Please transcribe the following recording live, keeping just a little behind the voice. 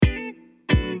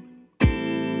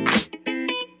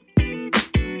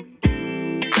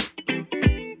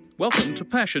Welcome to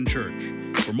Passion Church.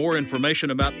 For more information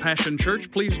about Passion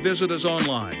Church, please visit us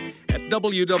online at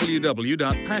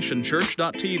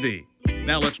www.passionchurch.tv.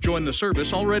 Now let's join the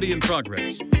service already in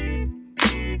progress.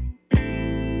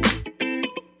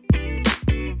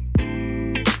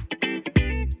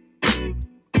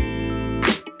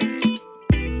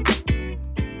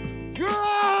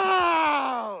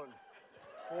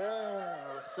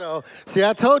 See,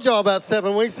 I told y'all about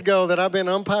 7 weeks ago that I've been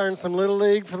umpiring some Little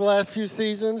League for the last few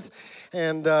seasons,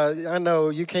 and I know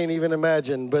you can't even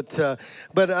imagine, but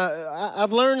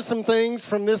I've learned some things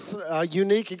from this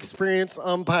unique experience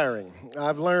umpiring.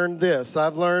 I've learned this.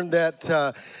 I've learned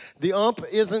that the ump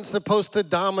isn't supposed to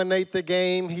dominate the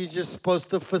game. He's just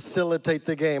supposed to facilitate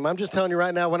the game. I'm just telling you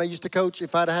right now, when I used to coach,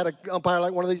 if I'd had an umpire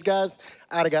like one of these guys,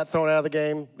 I'd have got thrown out of the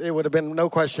game. It would have been no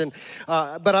question.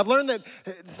 But I've learned that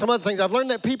some other things. I've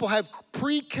learned that people have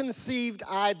preconceived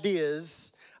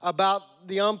ideas about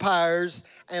the umpires,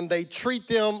 and they treat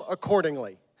them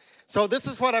accordingly. So this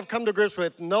is what I've come to grips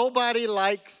with. Nobody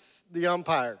likes the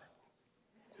umpire.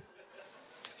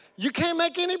 You can't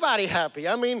make anybody happy.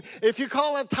 I mean, if you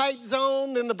call a tight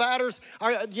zone, then the batters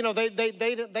are,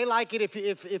 they like it.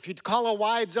 If you call a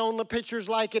wide zone, the pitchers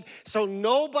like it. So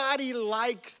nobody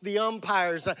likes the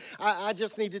umpires. I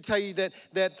just need to tell you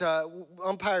that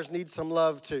umpires need some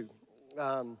love too.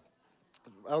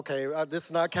 Okay, this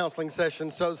is not a counseling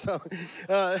session, so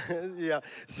yeah.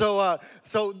 So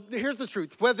here's the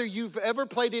truth. Whether you've ever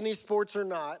played any sports or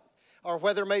not, or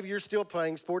whether maybe you're still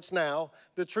playing sports now,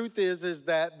 the truth is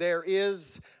that there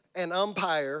is an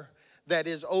umpire that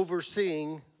is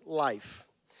overseeing life.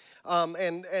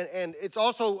 And it's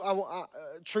also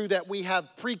true that we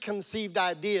have preconceived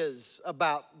ideas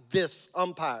about this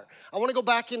umpire. I want to go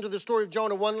back into the story of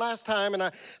Jonah one last time, and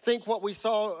I think what we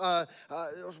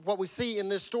see in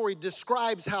this story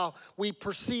describes how we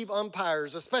perceive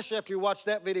umpires, especially after you watch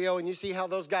that video and you see how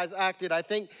those guys acted. I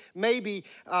think maybe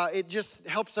it just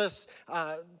helps us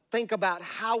think about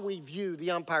how we view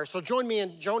the umpire. So join me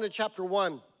in Jonah chapter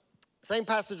 1. Same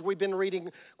passage we've been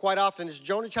reading quite often is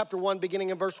Jonah chapter 1, beginning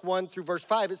in verse 1 through verse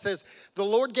 5. It says, "The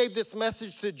Lord gave this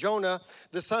message to Jonah,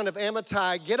 the son of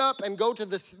Amittai. Get up and go to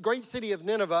the great city of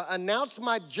Nineveh. Announce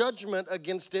my judgment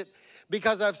against it,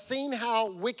 because I've seen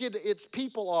how wicked its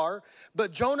people are."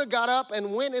 But Jonah got up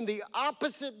and went in the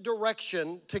opposite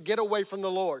direction to get away from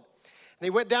the Lord. And he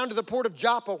went down to the port of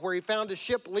Joppa, where he found a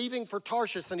ship leaving for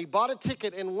Tarshish, and he bought a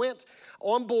ticket and went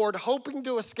on board, hoping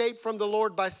to escape from the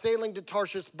Lord by sailing to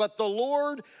Tarshish. But the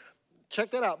Lord, check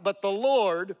that out, but the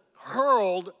Lord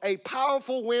hurled a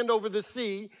powerful wind over the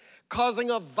sea,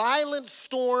 causing a violent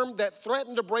storm that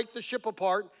threatened to break the ship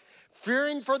apart.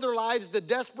 Fearing for their lives, the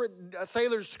desperate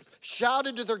sailors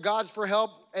shouted to their gods for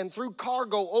help and threw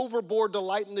cargo overboard to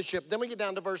lighten the ship. Then we get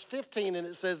down to verse 15, and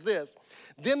it says this: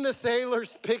 "Then the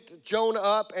sailors picked Jonah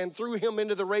up and threw him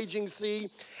into the raging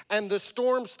sea, and the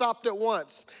storm stopped at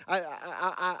once."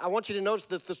 I want you to notice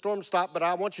that the storm stopped, but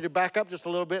I want you to back up just a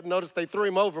little bit and notice they threw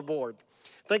him overboard.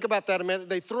 Think about that a minute.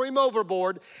 They threw him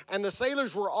overboard, and the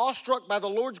sailors were awestruck by the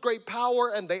Lord's great power,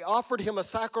 and they offered him a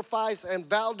sacrifice and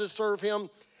vowed to serve him.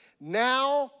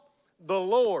 Now the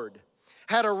Lord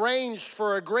had arranged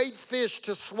for a great fish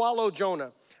to swallow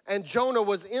Jonah, and Jonah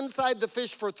was inside the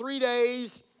fish for 3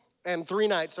 days and 3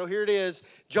 nights. So here it is.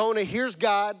 Jonah hears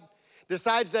God,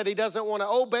 decides that he doesn't want to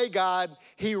obey God.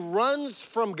 He runs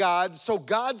from God, so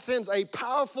God sends a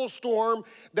powerful storm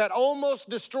that almost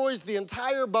destroys the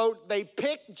entire boat. They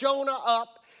pick Jonah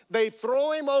up. They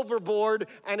throw him overboard,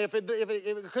 and if it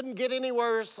couldn't get any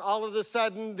worse, all of a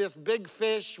sudden, this big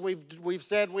fish, we've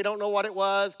said we don't know what it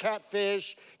was,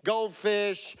 catfish,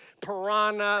 goldfish,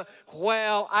 piranha,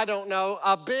 whale, I don't know,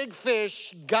 a big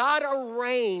fish. God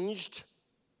arranged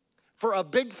for a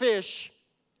big fish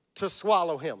to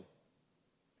swallow him.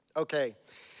 Okay,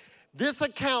 this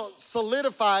account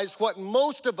solidifies what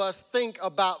most of us think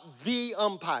about the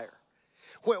umpire.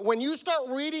 When you start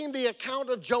reading the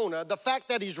account of Jonah, the fact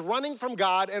that he's running from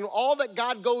God and all that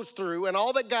God goes through and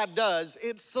all that God does,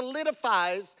 it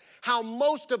solidifies how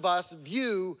most of us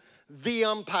view the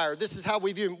umpire. This is how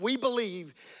we view him. We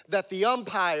believe that the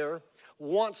umpire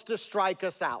wants to strike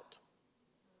us out.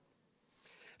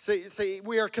 See,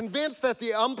 we are convinced that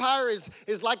the umpire is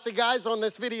like the guys on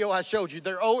this video I showed you.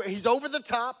 He's over the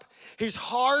top, he's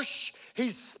harsh,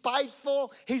 he's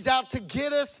spiteful, he's out to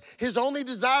get us. His only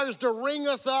desire is to ring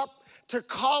us up, to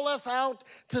call us out,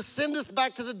 to send us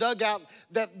back to the dugout.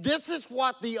 That this is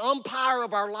what the umpire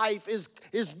of our life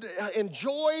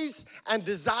enjoys and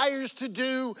desires to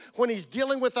do when he's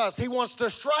dealing with us. He wants to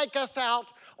strike us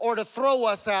out or to throw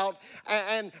us out.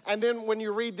 And then when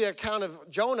you read the account of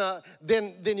Jonah,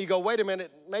 then you go, wait a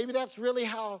minute, maybe that's really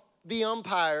how the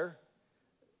umpire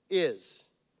is.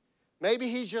 Maybe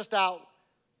he's just out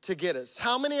to get us.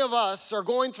 How many of us are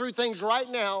going through things right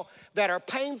now that are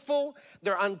painful,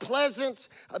 they're unpleasant,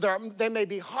 they may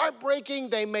be heartbreaking,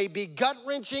 they may be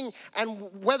gut-wrenching, and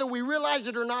whether we realize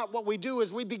it or not, what we do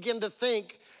is we begin to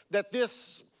think that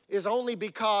this is only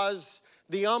because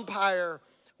the umpire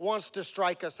wants to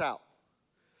strike us out.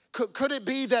 Could it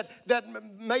be that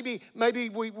maybe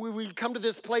we come to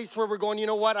this place where we're going, you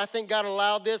know what, I think God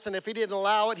allowed this, and if he didn't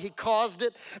allow it, he caused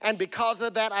it, and because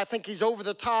of that, I think he's over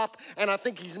the top, and I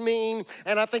think he's mean,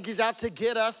 and I think he's out to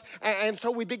get us, and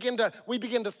so we begin to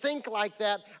think like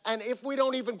that, and if we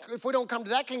don't come to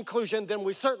that conclusion, then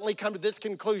we certainly come to this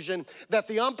conclusion that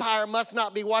the umpire must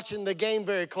not be watching the game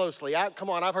very closely. Come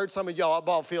on, I've heard some of y'all at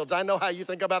ball fields. I know how you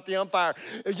think about the umpire.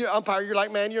 You're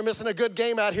like, man, you're missing a good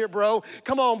game out here, bro.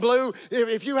 Come on, Blue,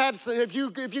 if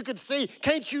you could see,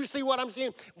 can't you see what I'm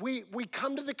seeing? We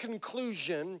come to the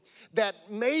conclusion that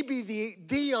maybe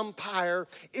the umpire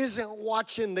isn't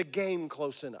watching the game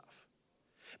close enough.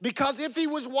 Because if he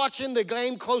was watching the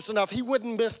game close enough, he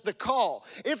wouldn't miss the call.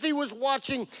 If he was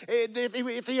watching,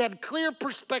 if he had clear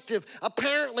perspective,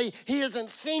 apparently he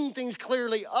isn't seeing things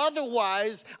clearly.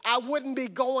 Otherwise, I wouldn't be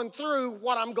going through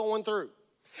what I'm going through.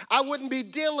 I wouldn't be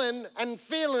dealing and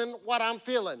feeling what I'm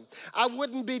feeling. I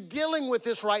wouldn't be dealing with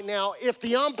this right now if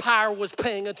the umpire was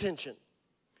paying attention.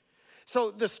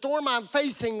 So the storm I'm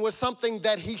facing was something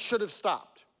that he should have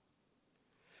stopped.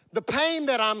 The pain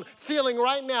that I'm feeling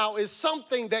right now is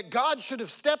something that God should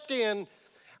have stepped in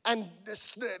and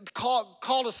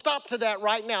called a stop to that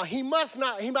right now. He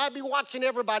might be watching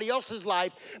everybody else's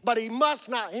life, but he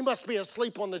must be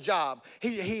asleep on the job.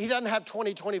 He doesn't have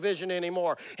 20/20 vision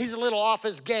anymore. He's a little off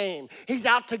his game. He's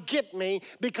out to get me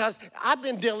because I've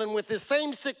been dealing with the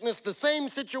same sickness, the same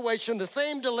situation, the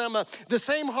same dilemma, the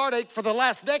same heartache for the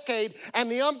last decade,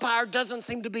 and the umpire doesn't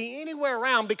seem to be anywhere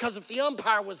around, because if the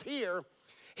umpire was here,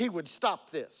 he would stop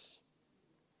this.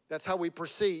 That's how we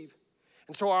perceive.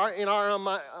 And so in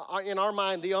our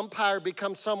mind, the umpire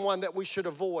becomes someone that we should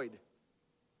avoid,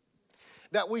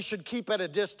 that we should keep at a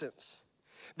distance,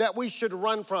 that we should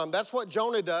run from. That's what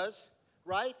Jonah does,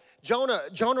 right?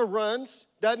 Jonah runs,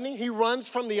 doesn't he? He runs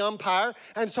from the umpire.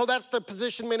 And so that's the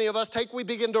position many of us take. We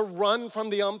begin to run from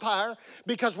the umpire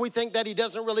because we think that he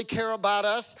doesn't really care about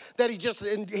us, that he gets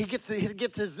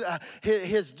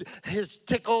his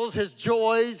tickles, his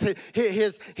joys,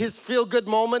 his feel-good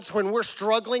moments when we're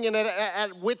struggling and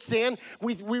at wit's end.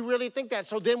 We really think that.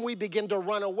 So then we begin to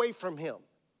run away from him.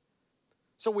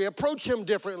 So we approach him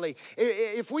differently.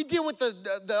 If we deal with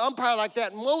the umpire like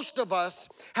that, most of us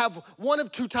have one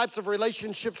of two types of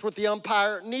relationships with the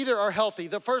umpire. Neither are healthy.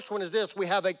 The first one is this: we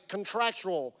have a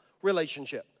contractual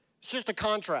relationship. It's just a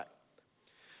contract.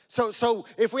 So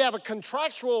if we have a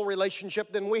contractual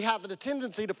relationship, then we have the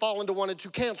tendency to fall into one of two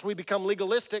camps. We become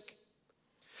legalistic.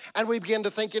 And we begin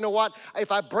to think, you know what,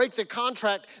 if I break the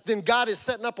contract, then God is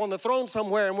sitting up on the throne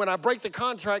somewhere, and when I break the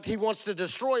contract, he wants to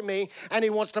destroy me, and he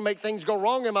wants to make things go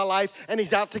wrong in my life, and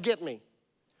he's out to get me.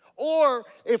 Or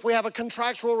if we have a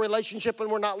contractual relationship and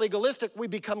we're not legalistic, we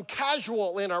become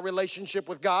casual in our relationship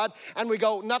with God, and we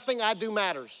go, nothing I do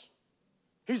matters.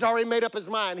 He's already made up his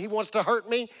mind. He wants to hurt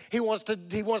me. He wants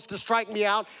to strike me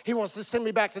out. He wants to send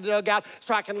me back to the dugout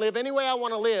so I can live any way I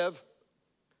want to live,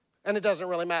 and it doesn't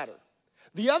really matter.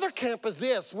 The other camp is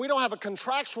this: we don't have a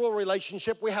contractual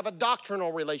relationship, we have a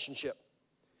doctrinal relationship,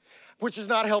 which is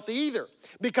not healthy either.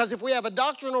 Because if we have a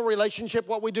doctrinal relationship,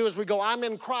 what we do is we go, I'm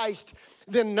in Christ,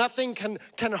 then nothing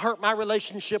can hurt my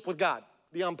relationship with God,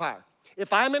 the umpire.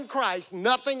 If I'm in Christ,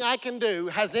 nothing I can do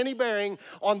has any bearing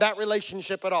on that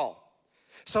relationship at all.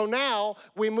 So now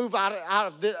we move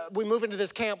we move into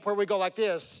this camp where we go like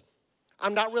this: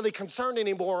 I'm not really concerned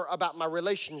anymore about my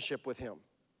relationship with him.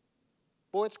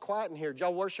 Boy, it's quiet in here. Did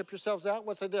y'all worship yourselves out?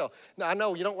 What's the deal? No, I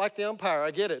know you don't like the umpire.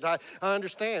 I get it. I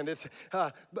understand. It's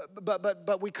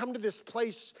but we come to this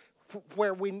place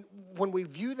where when we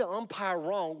view the umpire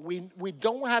wrong, we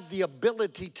don't have the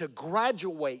ability to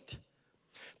graduate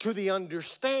to the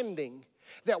understanding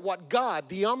that what God,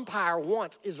 the umpire,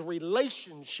 wants is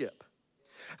relationship.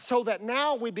 So that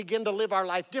now we begin to live our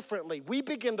life differently. We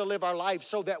begin to live our life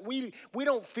so that we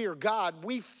don't fear God.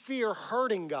 We fear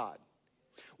hurting God.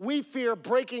 We fear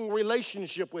breaking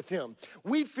relationship with him.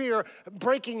 We fear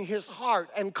breaking his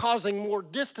heart and causing more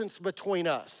distance between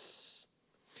us.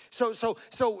 So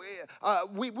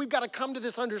we've got to come to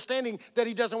this understanding that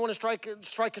he doesn't want to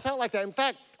strike us out like that. In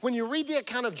fact, when you read the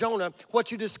account of Jonah,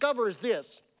 what you discover is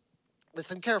this.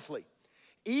 Listen carefully.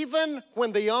 Even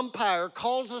when the umpire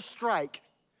calls a strike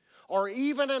or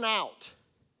even an out,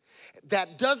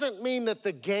 that doesn't mean that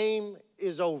the game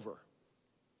is over.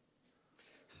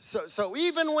 So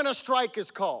even when a strike is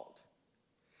called,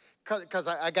 because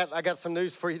I got some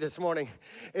news for you this morning,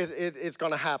 it's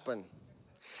going to happen.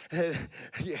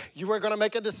 You are going to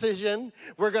make a decision.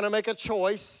 We're going to make a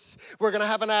choice. We're going to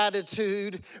have an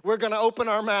attitude. We're going to open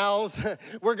our mouths.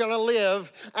 We're going to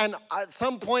live. And at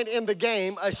some point in the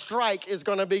game, a strike is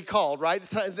going to be called, right?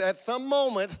 So at some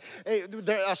moment,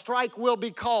 a strike will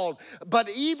be called. But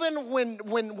even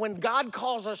when God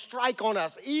calls a strike on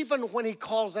us, even when he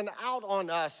calls an out on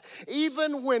us,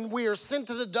 even when we are sent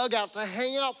to the dugout to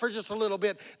hang out for just a little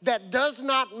bit, that does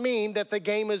not mean that the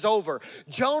game is over.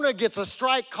 Jonah gets a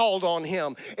strike called on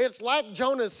him. It's like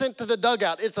Jonah sent to the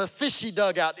dugout. It's a fishy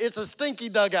dugout. It's a stinky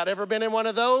dugout. Ever been in one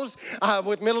of those?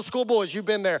 With middle school boys, you've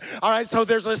been there. All right, so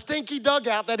there's a stinky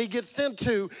dugout that he gets sent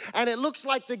to, and it looks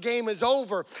like the game is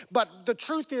over. But the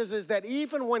truth is that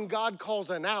even when God calls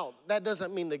an out, that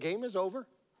doesn't mean the game is over.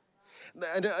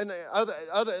 And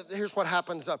here's what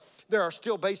happens. There are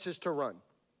still bases to run.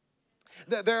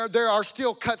 There are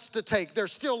still cuts to take.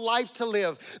 There's still life to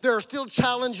live. There are still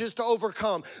challenges to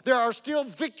overcome. There are still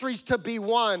victories to be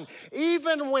won.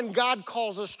 Even when God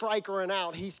calls a strike or an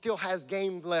out, he still has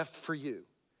game left for you.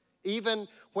 Even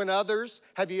when others,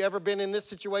 have you ever been in this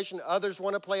situation, others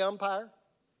want to play umpire?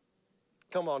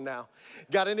 Come on now.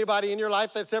 Got anybody in your life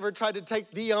that's ever tried to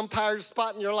take the umpire's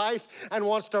spot in your life and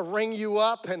wants to ring you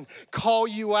up and call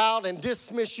you out and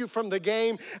dismiss you from the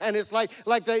game? And it's like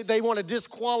they want to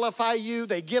disqualify you.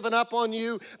 They've given up on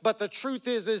you. But the truth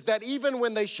is that even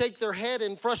when they shake their head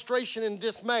in frustration and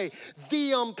dismay,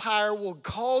 the umpire will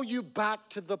call you back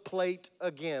to the plate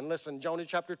again. Listen, Jonah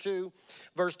chapter 2,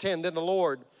 verse 10. Then the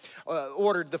Lord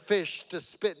ordered the fish to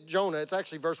spit Jonah. It's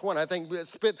actually verse 1, I think.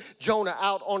 Spit Jonah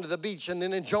out onto the beach. And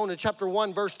then in Jonah chapter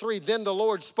 1, verse 3, then the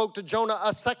Lord spoke to Jonah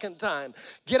a second time.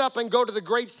 Get up and go to the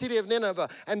great city of Nineveh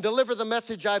and deliver the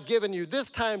message I've given you. This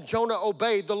time Jonah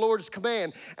obeyed the Lord's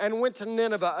command and went to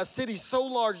Nineveh, a city so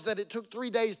large that it took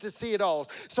 3 days to see it all.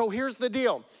 So here's the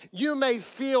deal. You may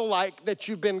feel like that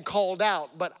you've been called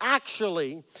out, but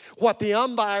actually what the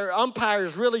umpire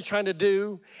is really trying to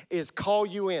do is call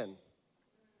you in.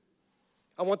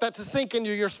 I want that to sink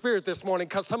into your spirit this morning,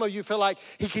 because some of you feel like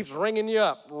he keeps ringing you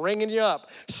up.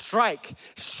 Strike,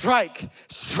 strike,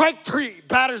 strike three,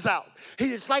 batter's out.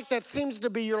 It's like that seems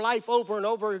to be your life over and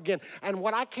over again. And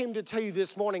what I came to tell you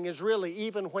this morning is really,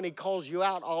 even when he calls you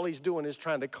out, all he's doing is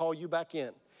trying to call you back in.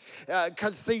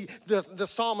 Because see, the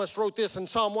psalmist wrote this in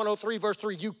Psalm 103, verse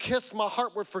 3, you kissed my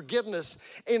heart with forgiveness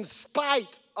in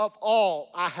spite of all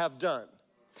I have done.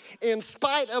 In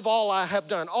spite of all I have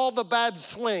done, all the bad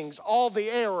swings, all the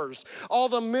errors, all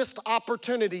the missed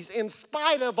opportunities, in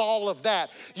spite of all of that,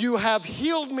 you have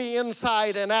healed me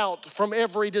inside and out from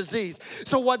every disease.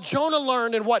 So what Jonah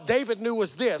learned and what David knew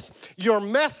was this: your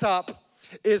mess up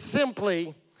is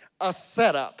simply a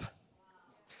setup.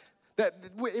 That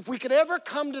if we could ever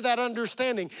come to that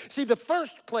understanding, see, the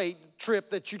first plate trip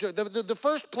that you took, the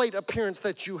first plate appearance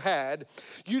that you had,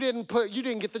 you didn't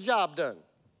get the job done.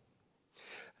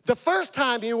 The first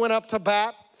time you went up to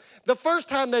bat, the first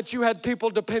time that you had people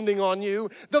depending on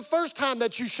you, the first time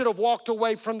that you should have walked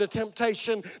away from the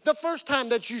temptation, the first time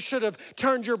that you should have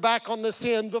turned your back on the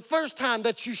sin, the first time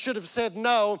that you should have said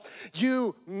no,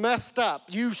 you messed up.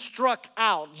 You struck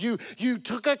out. You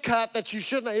took a cut that you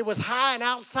shouldn't have. It was high and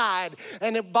outside,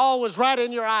 and the ball was right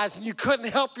in your eyes, and you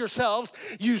couldn't help yourselves.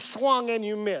 You swung and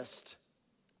you missed.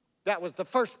 That was the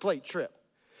first plate trip.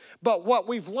 But what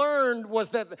we've learned was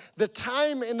that the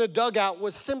time in the dugout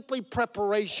was simply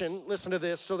preparation, listen to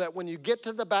this, so that when you get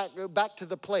to the back to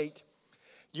the plate,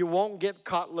 you won't get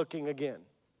caught looking again.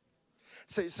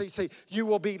 See, you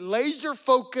will be laser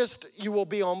focused, you will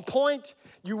be on point,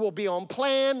 you will be on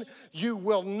plan, you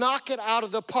will knock it out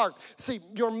of the park. See,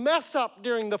 your mess up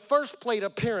during the first plate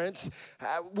appearance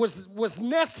was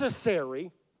necessary.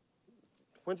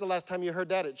 When's the last time you heard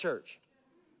that at church?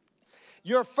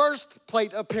 Your first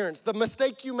plate appearance, the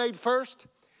mistake you made first,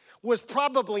 was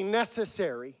probably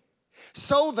necessary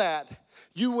so that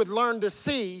you would learn to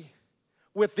see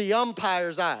with the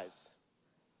umpire's eyes.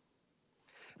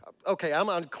 Okay, I'm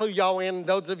going to clue y'all in.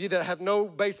 Those of you that have no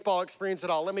baseball experience at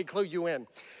all, let me clue you in.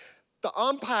 The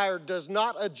umpire does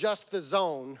not adjust the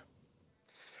zone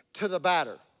to the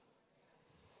batter.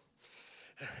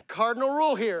 Cardinal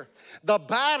rule here, the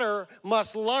batter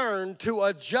must learn to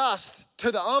adjust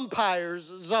to the umpire's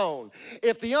zone.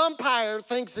 If the umpire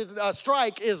thinks a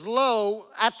strike is low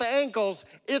at the ankles,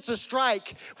 it's a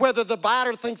strike, whether the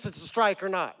batter thinks it's a strike or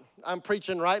not. I'm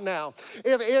preaching right now.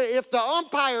 If the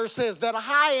umpire says that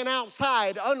high and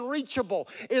outside, unreachable,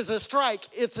 is a strike,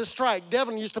 it's a strike.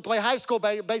 Devin used to play high school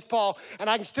baseball, and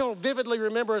I can still vividly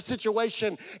remember a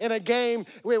situation in a game.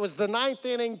 It was the ninth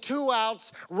inning, 2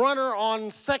 outs, runner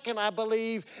on second, I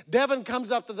believe. Devin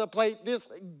comes up to the plate. This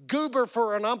goober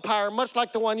for an umpire, much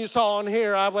like the one you saw on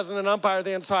here. I wasn't an umpire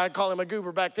then, so I'd call him a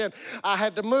goober back then. I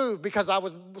had to move because I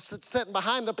was sitting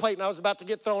behind the plate, and I was about to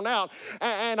get thrown out.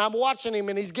 And I'm watching him,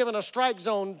 and he's giving a strike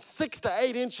zone 6 to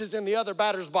 8 inches in the other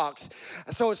batter's box.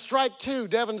 So it's strike 2.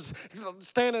 Devin's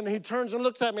standing, and he turns and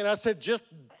looks at me, and I said, just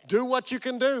do what you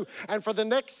can do. And for the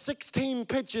next 16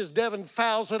 pitches, Devin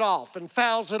fouls it off and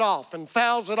fouls it off and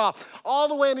fouls it off, all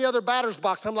the way in the other batter's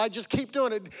box. I'm like, just keep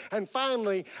doing it. And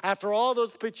finally, after all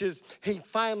those pitches, he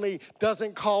finally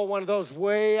doesn't call one of those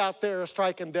way out there a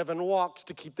strike, and Devin walks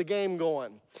to keep the game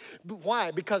going.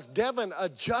 Why? Because Devin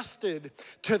adjusted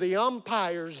to the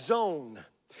umpire's zone.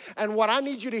 And what I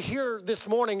need you to hear this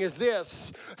morning is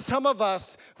this. Some of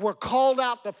us were called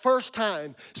out the first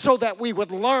time so that we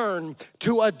would learn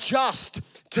to adjust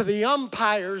to the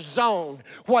umpire's zone.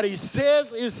 What he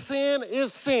says is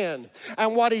sin.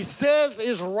 And what he says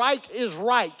is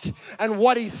right. And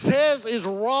what he says is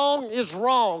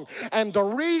wrong. And the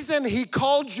reason he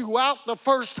called you out the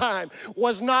first time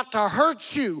was not to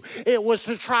hurt you. It was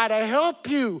to try to help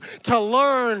you to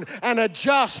learn and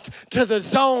adjust to the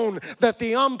zone that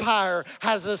the umpire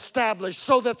has established,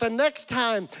 so that the next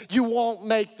time you won't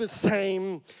make the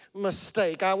same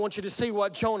mistake. I want you to see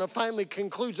what Jonah finally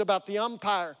concludes about the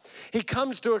umpire. He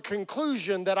comes to a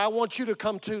conclusion that I want you to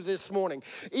come to this morning.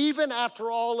 Even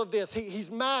after all of this, he's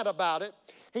mad about it.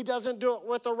 He doesn't do it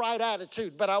with the right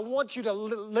attitude. But I want you to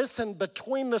listen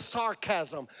between the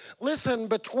sarcasm. Listen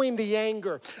between the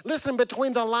anger. Listen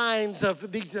between the lines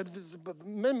of these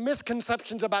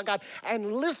misconceptions about God.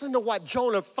 And listen to what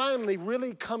Jonah finally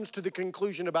really comes to the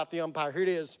conclusion about the umpire. Here it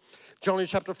is. Jonah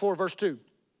chapter 4, verse 2.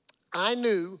 I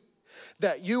knew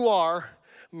that you are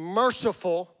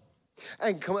merciful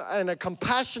and a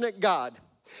compassionate God.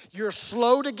 You're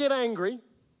slow to get angry,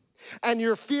 and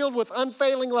you're filled with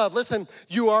unfailing love. Listen,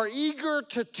 you are eager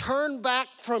to turn back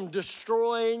from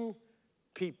destroying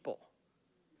people.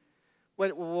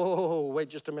 Wait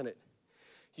just a minute.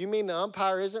 You mean the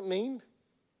umpire isn't mean?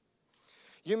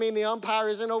 You mean the umpire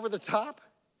isn't over the top?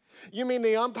 You mean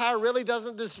the umpire really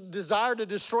doesn't desire to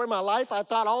destroy my life? I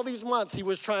thought all these months he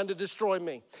was trying to destroy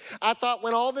me. I thought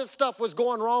when all this stuff was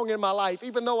going wrong in my life,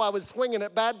 even though I was swinging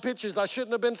at bad pitches I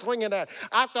shouldn't have been swinging at,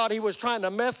 I thought he was trying to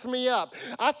mess me up.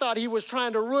 I thought he was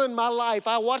trying to ruin my life.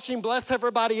 I watched him bless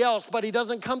everybody else, but he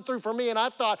doesn't come through for me, and I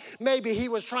thought maybe he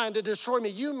was trying to destroy me.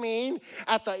 You mean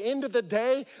at the end of the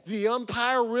day, the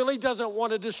umpire really doesn't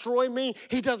want to destroy me?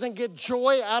 He doesn't get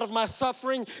joy out of my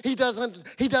suffering? He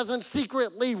doesn't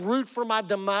secretly root for my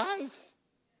demise?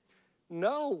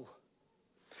 No,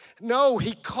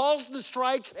 he calls the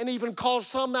strikes and even calls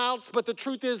some outs, but the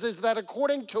truth is that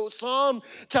according to Psalm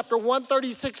chapter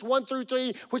 136, 1 through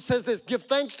 3, which says this, give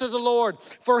thanks to the Lord,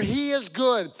 for he is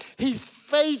good. His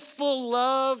faithful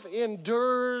love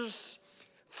endures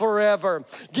forever.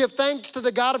 Give thanks to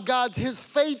the God of gods. His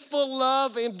faithful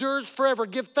love endures forever.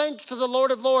 Give thanks to the Lord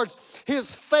of lords.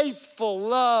 His faithful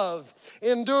love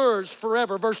endures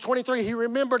forever. Verse 23, he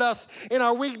remembered us in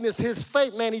our weakness. His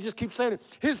faith, man, he just keeps saying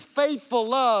it. His faithful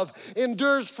love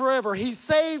endures forever. He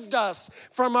saved us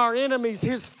from our enemies.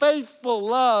 His faithful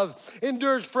love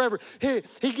endures forever.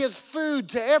 He gives food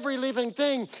to every living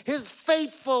thing. His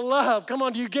faithful love, come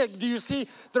on, do you see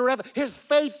his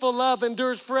faithful love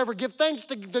endures forever. Give thanks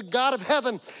to the God of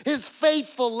heaven. His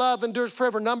faithful love endures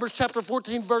forever. Numbers chapter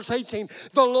 14, verse 18,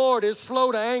 the Lord is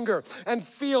slow to anger and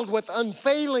filled with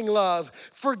unfailing love,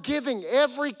 forgiving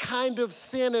every kind of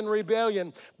sin and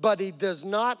rebellion, but he does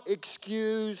not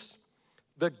excuse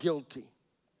the guilty.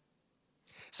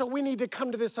 So we need to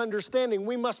come to this understanding.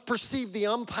 We must perceive the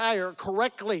umpire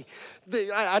correctly.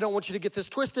 I don't want you to get this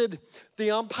twisted.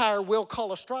 The umpire will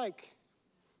call a strike.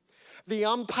 The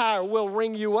umpire will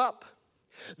ring you up.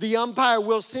 The umpire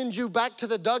will send you back to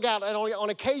the dugout on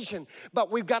occasion,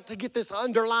 but we've got to get this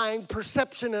underlying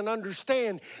perception and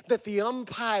understand that the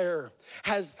umpire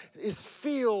is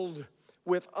filled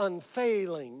with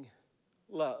unfailing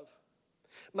love.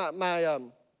 My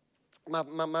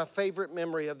favorite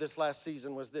memory of this last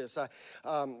season was this.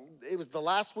 It was the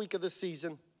last week of the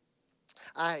season.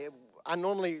 I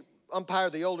normally umpire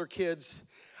the older kids.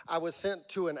 I was sent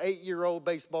to an 8-year-old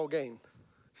baseball game.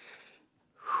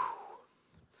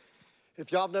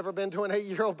 If y'all have never been to an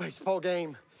 8-year-old baseball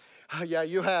game, yeah,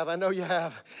 you have. I know you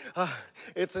have.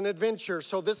 It's an adventure.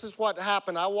 So this is what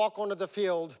happened. I walk onto the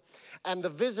field, and the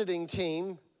visiting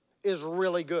team is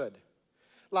really good.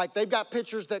 Like they've got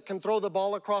pitchers that can throw the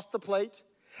ball across the plate,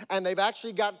 and they've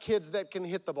actually got kids that can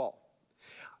hit the ball.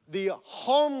 The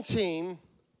home team,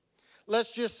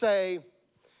 let's just say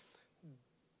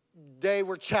they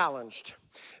were challenged.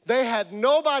 They had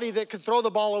nobody that could throw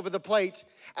the ball over the plate,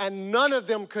 and none of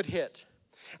them could hit.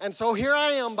 And so here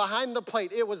I am behind the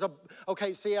plate. It was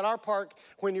see, at our park,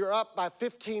 when you're up by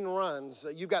 15 runs,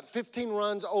 you've got 15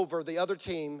 runs over the other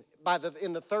team.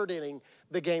 In the third inning,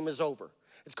 the game is over.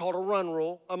 It's called a run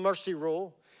rule, a mercy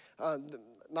rule.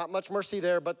 Not much mercy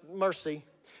there, but mercy.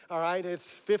 All right, it's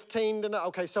 15 to no.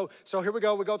 Okay, so here we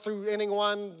go. We go through inning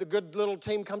one. The good little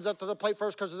team comes up to the plate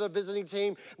first because of the visiting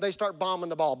team. They start bombing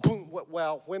the ball. Boom.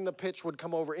 Well, when the pitch would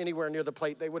come over anywhere near the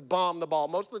plate, they would bomb the ball.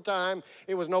 Most of the time,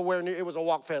 it was nowhere near. It was a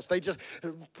walk fest. They just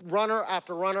runner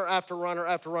after runner after runner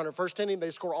after runner. First inning,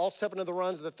 they score all 7 of the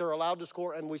runs that they're allowed to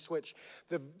score, and we switch.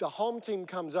 The home team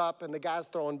comes up, and the guy's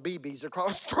throwing BBs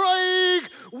across.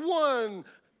 Strike one.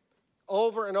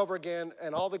 Over and over again,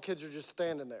 and all the kids are just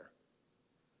standing there.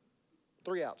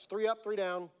 3 outs, 3 up, 3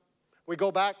 down. We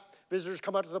go back, visitors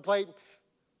come up to the plate.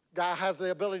 Guy has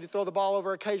the ability to throw the ball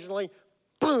over occasionally.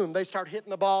 Boom, they start hitting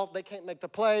the ball. They can't make the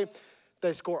play.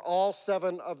 They score all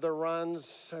 7 of their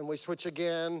runs, and we switch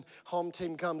again. Home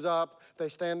team comes up. They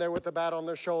stand there with the bat on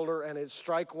their shoulder, and it's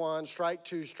strike 1, strike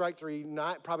 2, strike 3,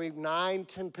 probably 9,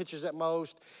 10 pitches at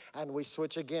most, and we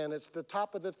switch again. It's the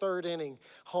top of the third inning.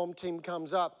 Home team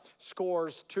comes up,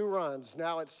 scores 2 runs.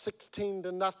 Now it's 16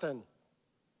 to nothing.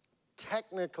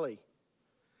 Technically,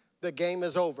 the game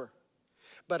is over.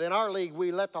 But in our league,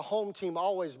 we let the home team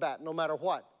always bat no matter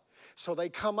what. So they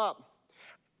come up,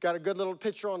 got a good little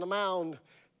pitcher on the mound.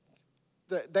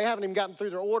 They haven't even gotten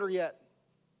through their order yet.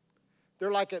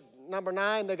 They're like at number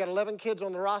 9. They got 11 kids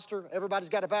on the roster. Everybody's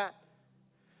got a bat.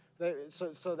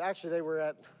 So actually, they were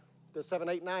at the 7,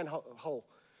 8, 9 hole.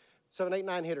 7, 8,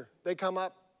 9 hitter. They come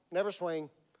up, never swing.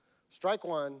 Strike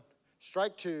 1,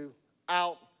 strike 2,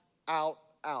 out, out,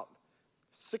 out.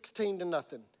 16 to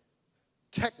nothing.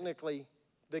 Technically,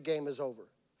 the game is over.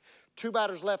 2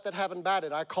 batters left that haven't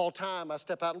batted. I call time. I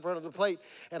step out in front of the plate,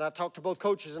 and I talk to both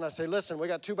coaches, and I say, listen, we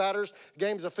got 2 batters. The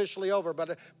game's officially over,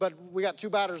 but we got 2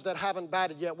 batters that haven't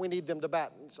batted yet. We need them to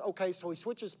bat. Okay, so he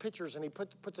switches pitchers, and he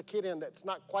puts a kid in that's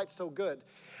not quite so good.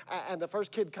 And the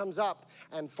first kid comes up,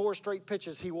 and 4 straight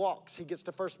pitches, he walks. He gets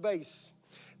to first base.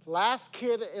 Last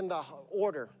kid in the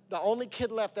order, the only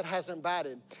kid left that hasn't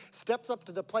batted, steps up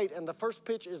to the plate, and the first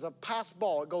pitch is a pass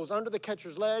ball. It goes under the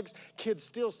catcher's legs. Kid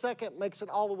steals second, makes it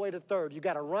all the way to third. You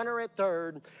got a runner at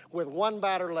third with 1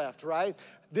 batter left, right?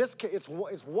 It's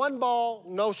 1 ball,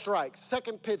 no strikes.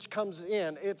 Second pitch comes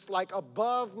in. It's like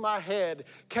above my head.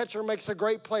 Catcher makes a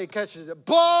great play, catches it.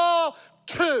 Ball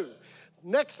 2.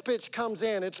 Next pitch comes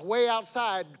in. It's way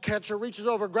outside. Catcher reaches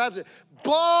over, grabs it.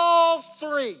 Ball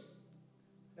 3.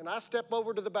 And I step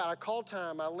over to the batter. I call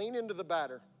time. I lean into the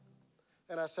batter.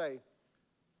 And I say,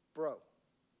 bro,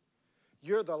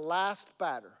 you're the last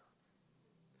batter.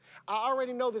 I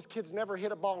already know this kid's never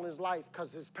hit a ball in his life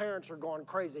because his parents are going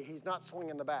crazy. He's not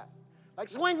swinging the bat. Like,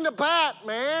 swing the bat,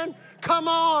 man. Come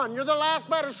on. You're the last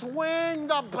batter. Swing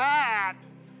the bat.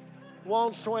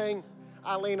 Won't swing.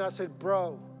 I lean. I said,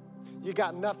 bro, you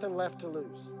got nothing left to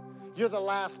lose. You're the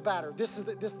last batter.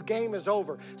 This game is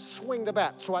over. Swing the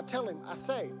bat. So I tell him, I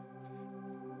say,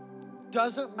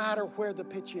 doesn't matter where the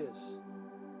pitch is,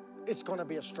 it's going to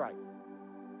be a strike.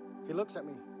 He looks at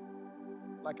me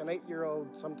like an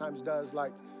 8-year-old sometimes does,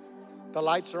 like the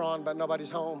lights are on but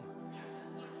nobody's home.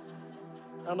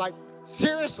 I'm like,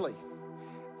 seriously,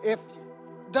 if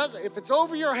it's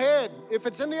over your head, if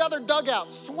it's in the other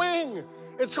dugout, swing.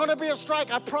 It's going to be a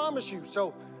strike, I promise you.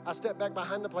 So I step back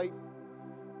behind the plate.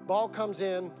 Ball comes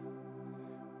in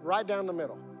right down the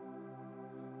middle,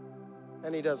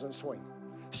 and he doesn't swing.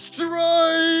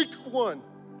 Strike 1.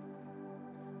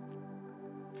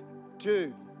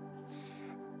 Dude,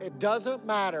 it doesn't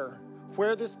matter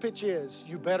where this pitch is,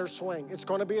 you better swing. It's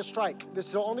going to be a strike.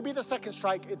 This will only be the second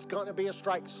strike. It's going to be a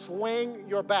strike. Swing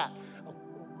your bat.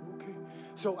 Okay.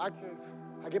 So I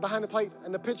get behind the plate,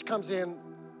 and the pitch comes in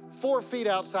 4 feet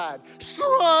outside.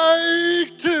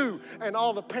 Strike 2. And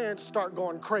all the parents start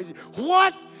going crazy.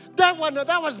 What? That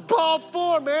was ball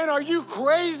 4, man. Are you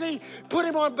crazy? Put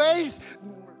him on base.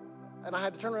 And I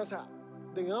had to turn around and say,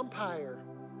 the umpire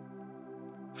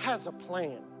has a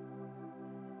plan.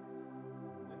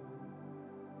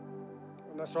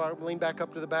 And so I lean back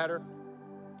up to the batter.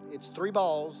 It's 3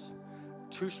 balls,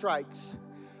 2 strikes.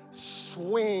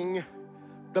 Swing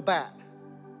the bat.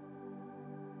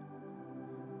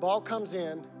 Ball comes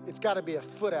in, it's got to be a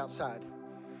foot outside.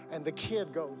 And the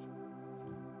kid goes.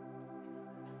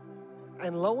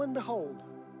 And lo and behold,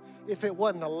 if it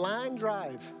wasn't a line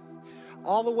drive,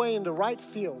 all the way into right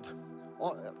field.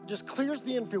 Just clears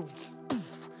the infield.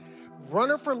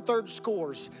 Runner from third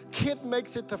scores. Kid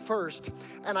makes it to first.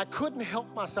 And I couldn't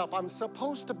help myself. I'm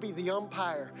supposed to be the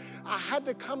umpire. I had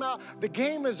to come out. The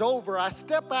game is over. I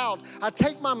step out. I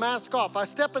take my mask off. I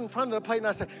step in front of the plate and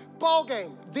I say, ball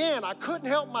game. Then I couldn't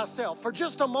help myself. For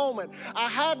just a moment, I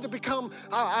had to become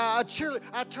a cheerleader.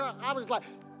 I was like,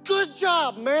 good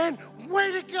job, man.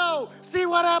 Way to go. See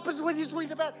what happens when you swing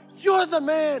the bat? You're the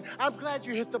man. I'm glad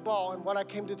you hit the ball. And what I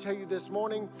came to tell you this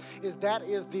morning is that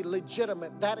is the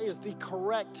legitimate, that is the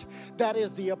correct, that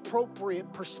is the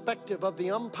appropriate perspective of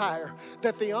the umpire.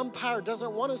 That the umpire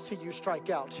doesn't want to see you strike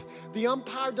out. The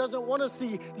umpire doesn't want to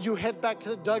see you head back to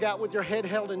the dugout with your head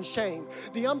held in shame.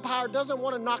 The umpire doesn't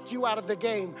want to knock you out of the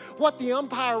game. What the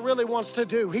umpire really wants to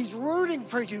do, he's rooting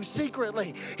for you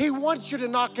secretly. He wants you to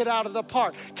knock it out of the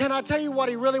park. Can I tell you what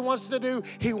he really wants to do?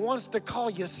 He wants to call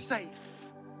you safe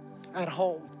at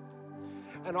home.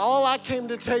 And all I came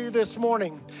to tell you this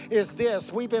morning is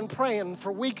this. We've been praying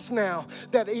for weeks now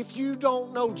that if you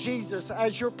don't know Jesus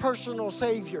as your personal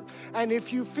Savior, and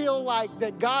if you feel like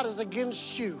that God is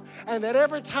against you, and that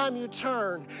every time you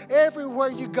turn,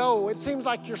 everywhere you go, it seems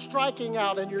like you're striking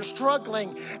out and you're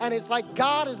struggling, and it's like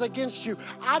God is against you.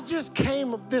 I just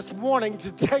came this morning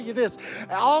to tell you this.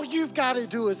 All you've got to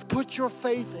do is put your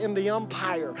faith in the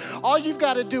umpire. All you've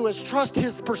got to do is trust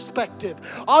his perspective.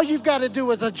 All you've got to do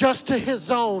is adjust to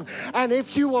his zone. And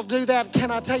if you will do that,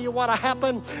 can I tell you what'll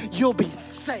happen? You'll be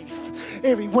safe.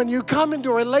 When you come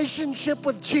into a relationship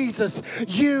with Jesus,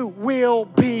 you will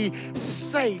be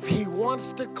safe. He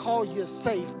wants to call you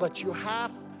safe, but you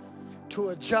have to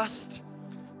adjust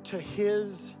to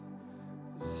his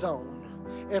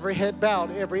zone. Every head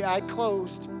bowed, every eye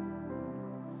closed.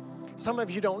 Some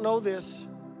of you don't know this,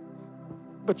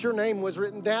 but your name was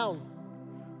written down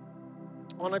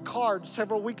on a card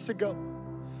several weeks ago.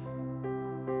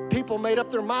 People made up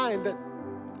their mind that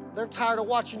they're tired of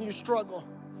watching you struggle.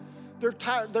 They're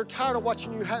tired of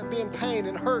watching you be in pain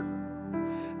and hurt.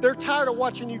 They're tired of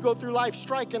watching you go through life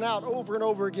striking out over and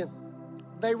over again.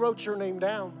 They wrote your name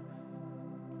down,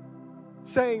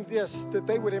 saying this, that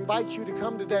they would invite you to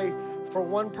come today for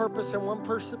one purpose and one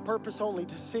purpose only,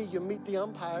 to see you meet the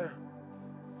umpire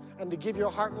and to give your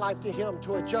heart and life to him,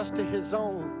 to adjust to his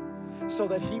zone so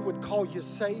that he would call you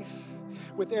safe.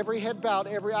 With every head bowed,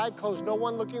 every eye closed, no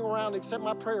one looking around except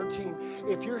my prayer team.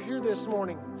 If you're here this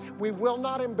morning, we will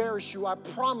not embarrass you. I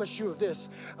promise you of this.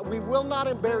 We will not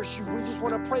embarrass you. We just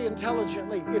want to pray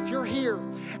intelligently. If you're here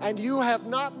and you have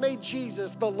not made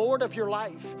Jesus the Lord of your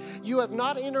life, you have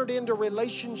not entered into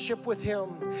relationship with him,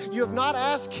 you have not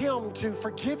asked him to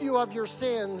forgive you of your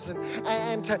sins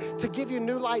and to give you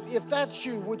new life, if that's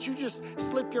you, would you just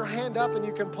slip your hand up and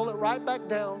you can pull it right back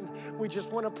down? We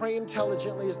just want to pray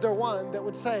intelligently. Is there one that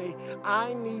would say,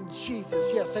 I need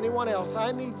Jesus? Yes. Anyone else?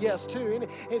 I need, yes. Two.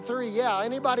 Three. Yeah.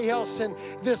 Anybody else in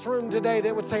this room today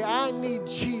that would say, I need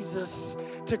Jesus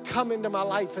to come into my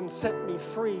life and set me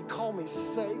free, call me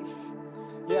safe?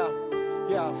 Yeah.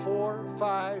 Yeah. 4,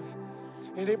 5.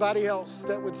 Anybody else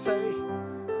that would say?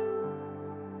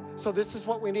 So this is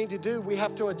what we need to do. We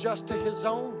have to adjust to his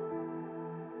zone.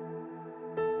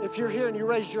 If you're here and you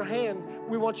raise your hand,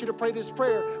 we want you to pray this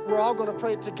prayer. We're all going to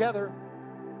pray it together.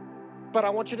 But I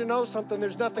want you to know something.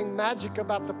 There's nothing magic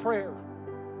about the prayer.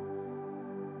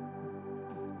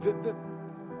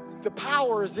 The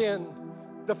power is in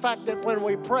the fact that when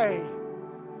we pray,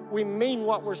 we mean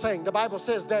what we're saying. The Bible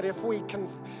says that if we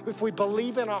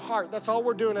believe in our heart, that's all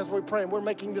we're doing as we pray. And we're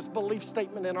making this belief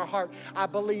statement in our heart. I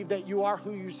believe that you are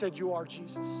who you said you are,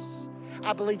 Jesus.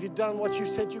 I believe you've done what you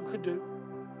said you could do.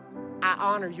 I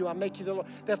honor you. I make you the Lord.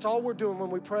 That's all we're doing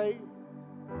when we pray.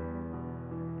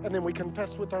 And then we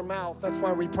confess with our mouth. That's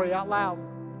why we pray out loud.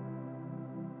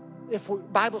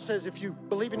 Bible says if you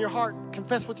believe in your heart,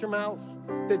 confess with your mouth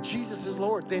that Jesus is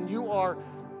Lord, then you are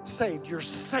saved. You're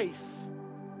safe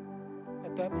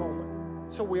at that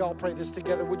moment. So we all pray this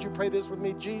together. Would you pray this with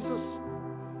me? Jesus,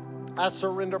 I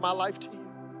surrender my life to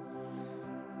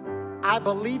you. I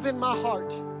believe in my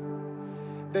heart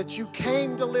that you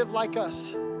came to live like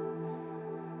us,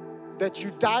 that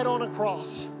you died on a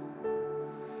cross,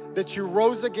 that you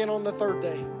rose again on the third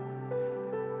day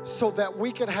so that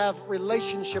we could have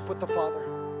relationship with the Father.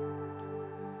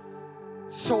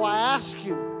 So I ask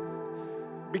you,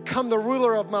 become the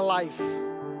ruler of my life.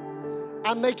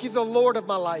 I make you the Lord of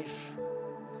my life.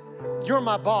 You're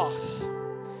my boss.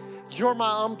 You're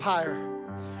my umpire.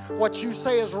 What you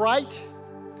say is right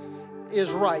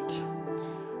is right.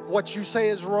 What you say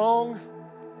is wrong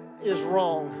is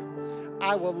wrong.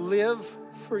 I will live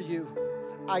for you.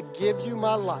 I give you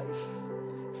my life.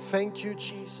 Thank you,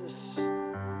 Jesus.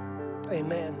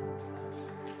 Amen.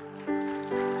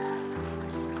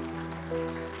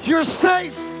 You're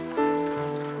safe.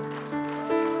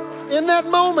 In that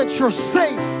moment, you're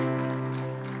safe.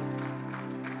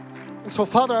 And so,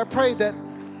 Father, I pray that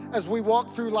as we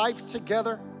walk through life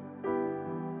together,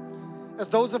 as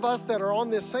those of us that are on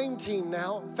this same team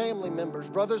now, family members,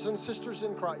 brothers and sisters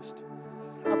in Christ,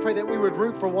 I pray that we would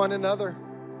root for one another.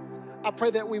 I pray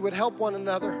that we would help one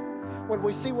another. When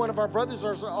we see one of our brothers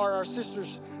or our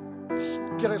sisters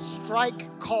get a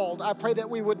strike called, I pray that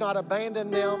we would not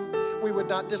abandon them. We would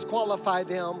not disqualify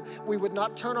them. We would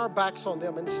not turn our backs on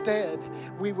them. Instead,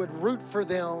 we would root for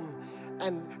them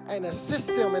and assist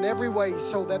them in every way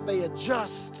so that they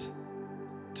adjust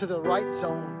to the right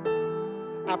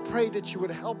zone. I pray that you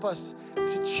would help us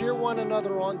to cheer one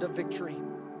another on to victory.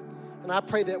 And I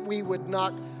pray that we would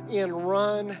not end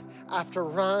run after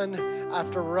run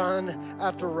after run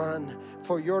after run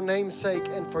for your name's sake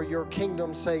and for your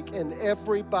kingdom's sake. And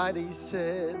everybody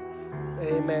said,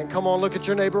 amen. Come on, look at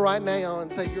your neighbor right now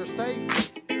and say, you're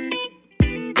safe.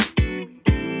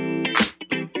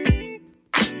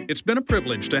 It's been a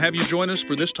privilege to have you join us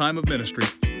for this time of ministry.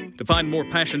 To find more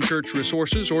Passion Church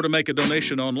resources or to make a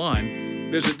donation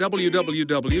online, visit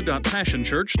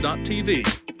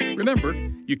www.passionchurch.tv. Remember,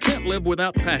 you can't live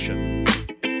without passion.